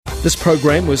This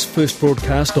program was first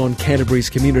broadcast on Canterbury's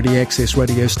community access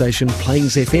radio station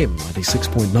Plains FM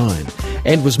 96.9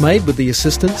 and was made with the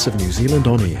assistance of New Zealand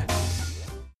On Air.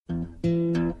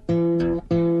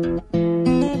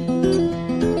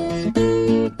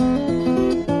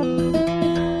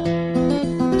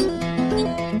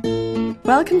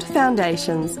 Welcome to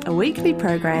Foundations, a weekly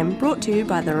program brought to you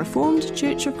by the Reformed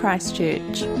Church of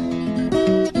Christchurch.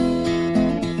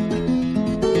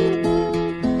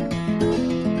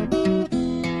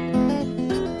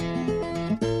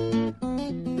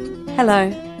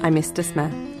 Hello, I'm Esther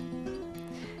Smith.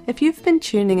 If you've been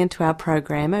tuning into our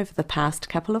program over the past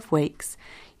couple of weeks,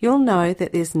 you'll know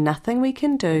that there's nothing we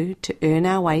can do to earn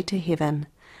our way to heaven.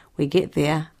 We get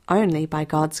there only by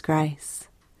God's grace.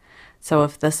 So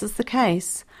if this is the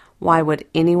case, why would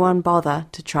anyone bother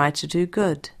to try to do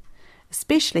good?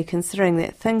 Especially considering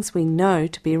that things we know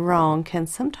to be wrong can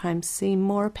sometimes seem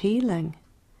more appealing.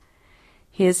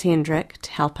 Here's Hendrik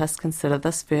to help us consider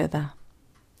this further.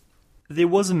 There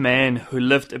was a man who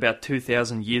lived about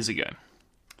 2,000 years ago,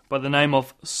 by the name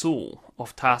of Saul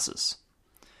of Tarsus.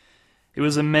 He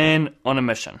was a man on a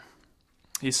mission.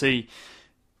 You see,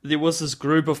 there was this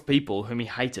group of people whom he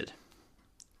hated.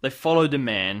 They followed a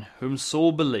man whom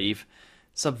Saul believed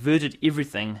subverted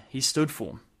everything he stood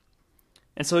for.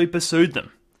 And so he pursued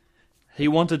them. He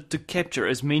wanted to capture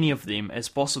as many of them as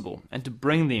possible and to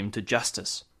bring them to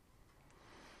justice.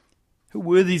 Who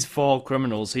were these vile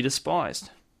criminals he despised?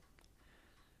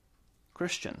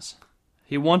 Christians.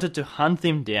 He wanted to hunt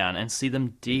them down and see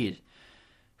them dead,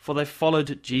 for they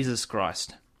followed Jesus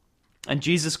Christ. And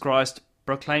Jesus Christ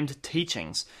proclaimed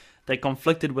teachings that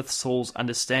conflicted with Saul's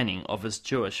understanding of his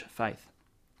Jewish faith.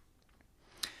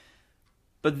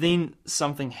 But then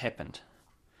something happened.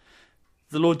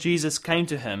 The Lord Jesus came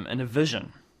to him in a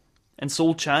vision, and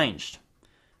Saul changed.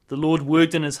 The Lord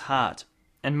worked in his heart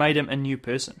and made him a new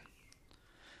person.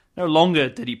 No longer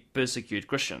did he persecute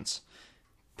Christians,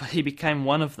 but he became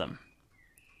one of them.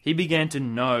 He began to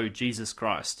know Jesus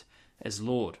Christ as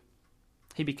Lord.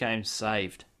 He became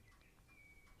saved.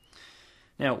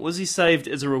 Now, was he saved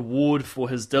as a reward for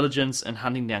his diligence in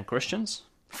hunting down Christians?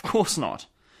 Of course not.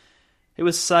 He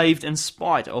was saved in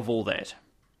spite of all that.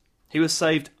 He was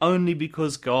saved only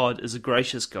because God is a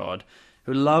gracious God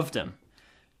who loved him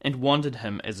and wanted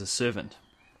him as a servant.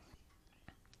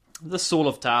 This Saul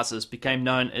of Tarsus became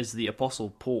known as the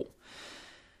Apostle Paul,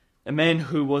 a man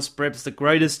who was perhaps the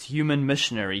greatest human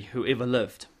missionary who ever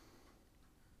lived.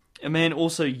 A man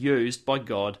also used by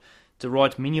God to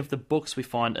write many of the books we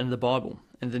find in the Bible,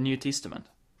 in the New Testament.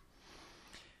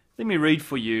 Let me read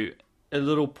for you a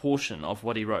little portion of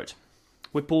what he wrote,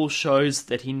 where Paul shows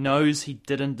that he knows he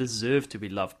didn't deserve to be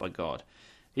loved by God.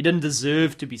 He didn't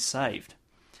deserve to be saved.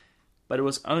 But it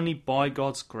was only by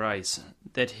God's grace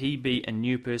that he be a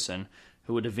new person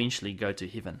who would eventually go to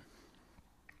heaven.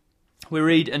 We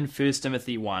read in 1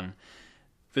 Timothy 1,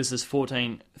 verses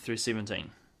 14 through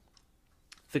 17.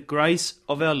 The grace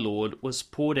of our Lord was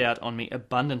poured out on me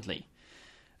abundantly,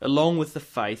 along with the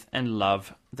faith and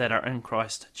love that are in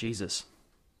Christ Jesus.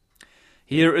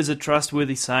 Here is a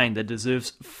trustworthy saying that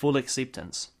deserves full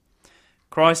acceptance.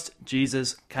 Christ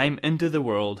Jesus came into the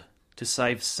world to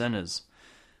save sinners,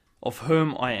 of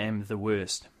whom I am the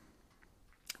worst.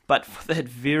 But for that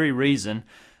very reason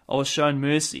I was shown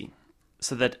mercy,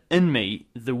 so that in me,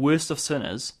 the worst of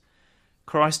sinners,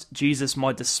 Christ Jesus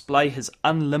might display his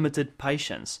unlimited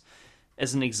patience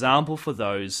as an example for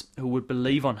those who would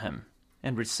believe on him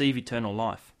and receive eternal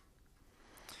life.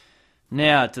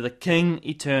 Now to the King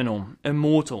eternal,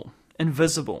 immortal,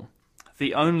 invisible,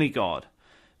 the only God,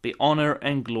 be honour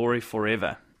and glory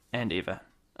forever and ever.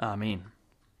 Amen.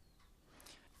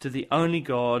 To the only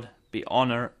God be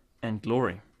honour and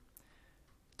glory.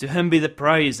 To him be the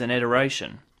praise and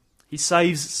adoration. He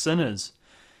saves sinners.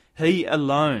 He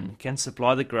alone can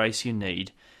supply the grace you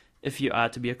need if you are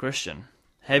to be a Christian,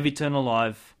 have eternal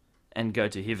life, and go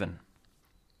to heaven.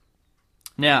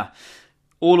 Now,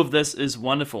 all of this is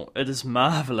wonderful. It is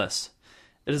marvelous.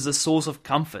 It is a source of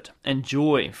comfort and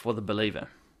joy for the believer.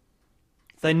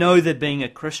 They know that being a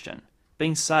Christian,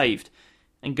 being saved,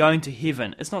 and going to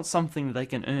heaven is not something they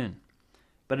can earn,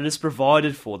 but it is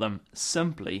provided for them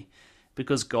simply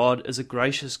because God is a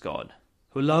gracious God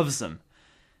who loves them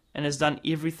and has done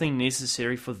everything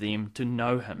necessary for them to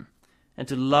know him and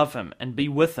to love him and be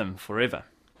with him forever.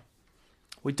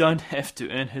 We don't have to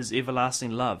earn his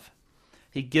everlasting love.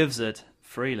 He gives it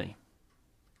freely.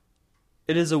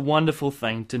 It is a wonderful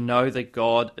thing to know that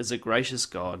God is a gracious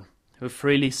God who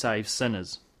freely saves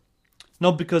sinners,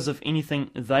 not because of anything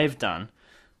they've done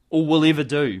or will ever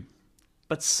do,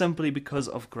 but simply because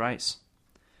of grace.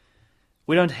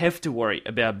 We don't have to worry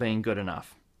about being good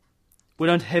enough. We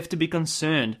don't have to be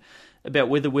concerned about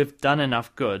whether we've done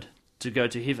enough good to go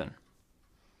to heaven.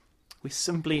 We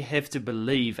simply have to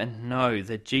believe and know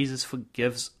that Jesus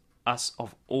forgives us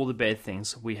of all the bad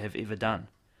things we have ever done.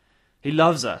 He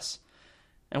loves us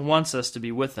and wants us to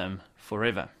be with Him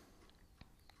forever.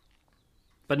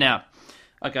 But now,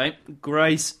 okay,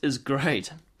 grace is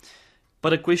great,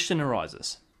 but a question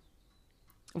arises.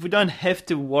 If we don't have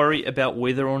to worry about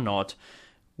whether or not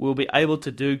we'll be able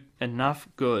to do enough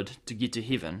good to get to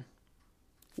heaven,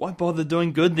 why bother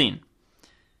doing good then?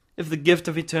 If the gift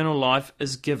of eternal life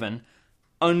is given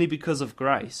only because of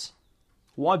grace,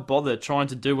 why bother trying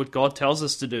to do what God tells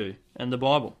us to do in the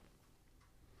Bible?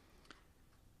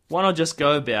 Why not just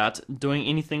go about doing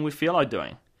anything we feel like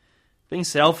doing, being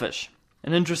selfish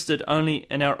and interested only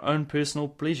in our own personal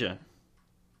pleasure?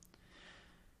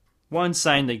 Won't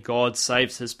saying that God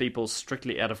saves His people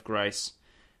strictly out of grace,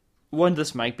 won't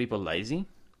this make people lazy?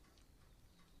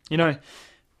 You know,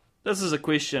 this is a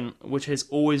question which has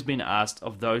always been asked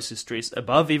of those who stress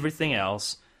above everything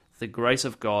else the grace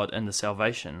of God and the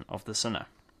salvation of the sinner.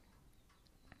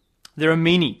 There are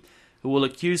many who will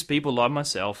accuse people like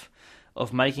myself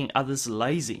of making others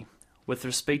lazy with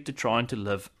respect to trying to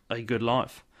live a good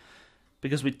life,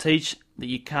 because we teach that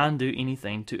you can't do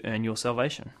anything to earn your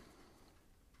salvation.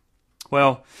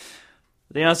 Well,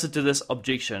 the answer to this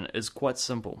objection is quite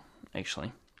simple,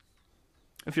 actually.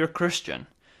 If you're a Christian,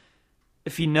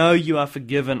 if you know you are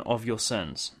forgiven of your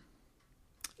sins,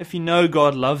 if you know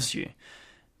God loves you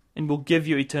and will give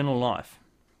you eternal life,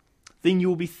 then you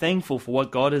will be thankful for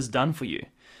what God has done for you,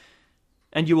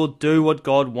 and you will do what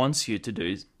God wants you to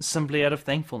do simply out of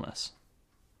thankfulness.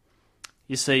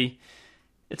 You see,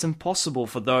 it's impossible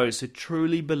for those who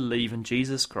truly believe in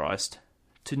Jesus Christ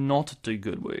to not do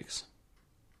good works.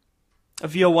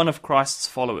 If you are one of Christ's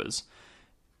followers,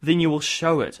 then you will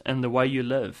show it in the way you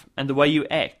live and the way you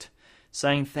act,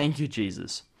 saying, "Thank you,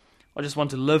 Jesus. I just want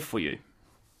to live for you."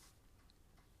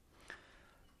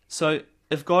 So,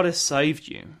 if God has saved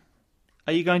you,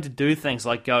 are you going to do things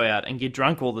like go out and get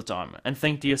drunk all the time and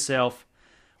think to yourself,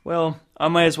 "Well, I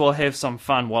may as well have some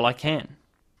fun while I can.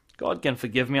 God can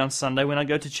forgive me on Sunday when I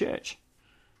go to church"?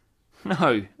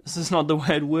 No, this is not the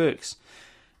way it works.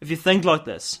 If you think like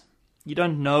this, you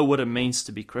don't know what it means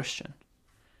to be Christian.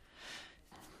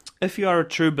 If you are a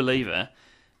true believer,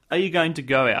 are you going to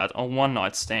go out on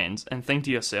one-night stands and think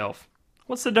to yourself,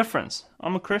 "What's the difference?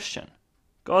 I'm a Christian.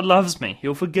 God loves me.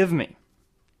 He'll forgive me"?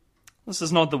 This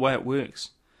is not the way it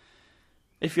works.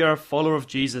 If you are a follower of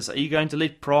Jesus, are you going to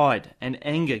let pride and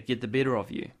anger get the better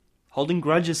of you, holding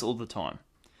grudges all the time?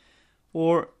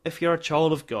 Or if you're a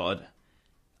child of God,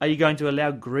 are you going to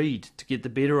allow greed to get the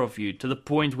better of you to the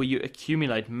point where you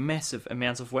accumulate massive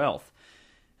amounts of wealth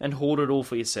and hoard it all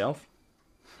for yourself?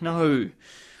 No,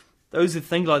 those who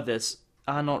think like this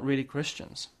are not really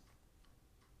Christians.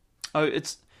 Oh,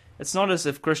 it's not as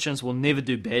if Christians will never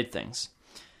do bad things.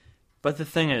 But the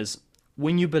thing is,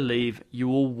 when you believe, you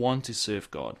will want to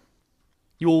serve God.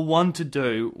 You will want to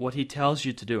do what He tells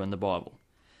you to do in the Bible.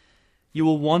 You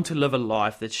will want to live a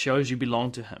life that shows you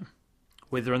belong to Him,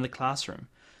 whether in the classroom,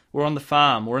 or on the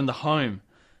farm, or in the home,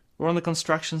 or on the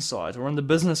construction site, or in the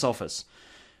business office.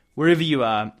 Wherever you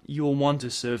are, you will want to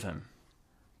serve Him.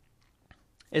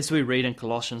 As we read in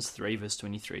Colossians 3 verse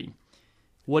 23,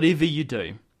 "Whatever you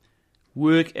do,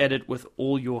 work at it with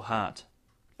all your heart,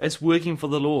 as working for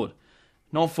the Lord,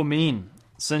 not for men,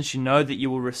 since you know that you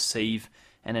will receive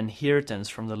an inheritance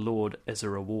from the Lord as a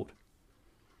reward."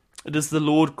 It is the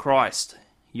Lord Christ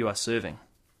you are serving.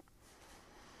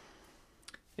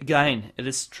 Again, it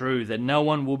is true that no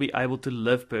one will be able to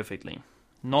live perfectly,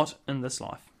 not in this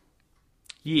life.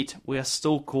 Yet, we are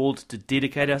still called to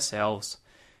dedicate ourselves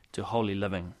to holy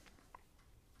living.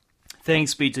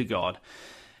 Thanks be to God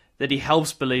that He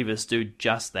helps believers do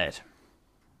just that.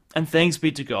 And thanks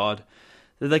be to God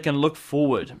that they can look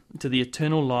forward to the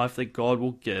eternal life that God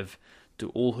will give to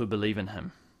all who believe in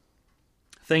Him.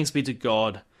 Thanks be to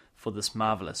God for this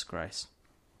marvelous grace.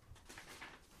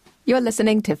 You're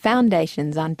listening to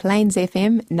Foundations on Plains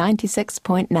FM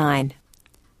 96.9.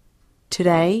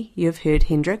 Today you've heard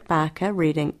Hendrik Barker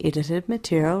reading edited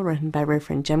material written by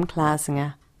Reverend Jim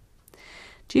Klasinger.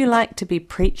 Do you like to be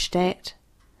preached at?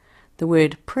 The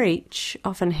word preach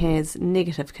often has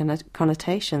negative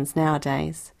connotations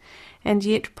nowadays, and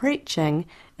yet preaching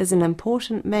is an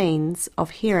important means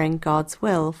of hearing God's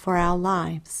will for our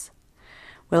lives.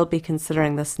 We'll be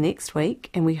considering this next week,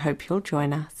 and we hope you'll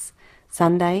join us,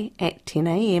 Sunday at 10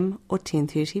 a.m. or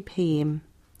 10:30 p.m.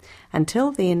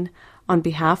 Until then, on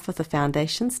behalf of the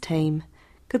Foundations team,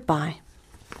 goodbye.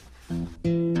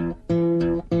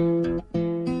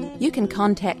 You can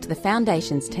contact the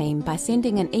Foundations team by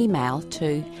sending an email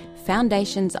to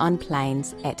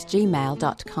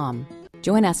foundationsonplains@gmail.com.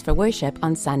 Join us for worship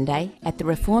on Sunday at the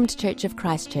Reformed Church of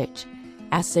Christchurch.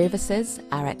 Our services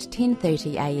are at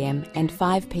 10:30 a.m. and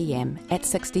 5 p.m. at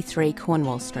 63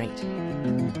 Cornwall Street.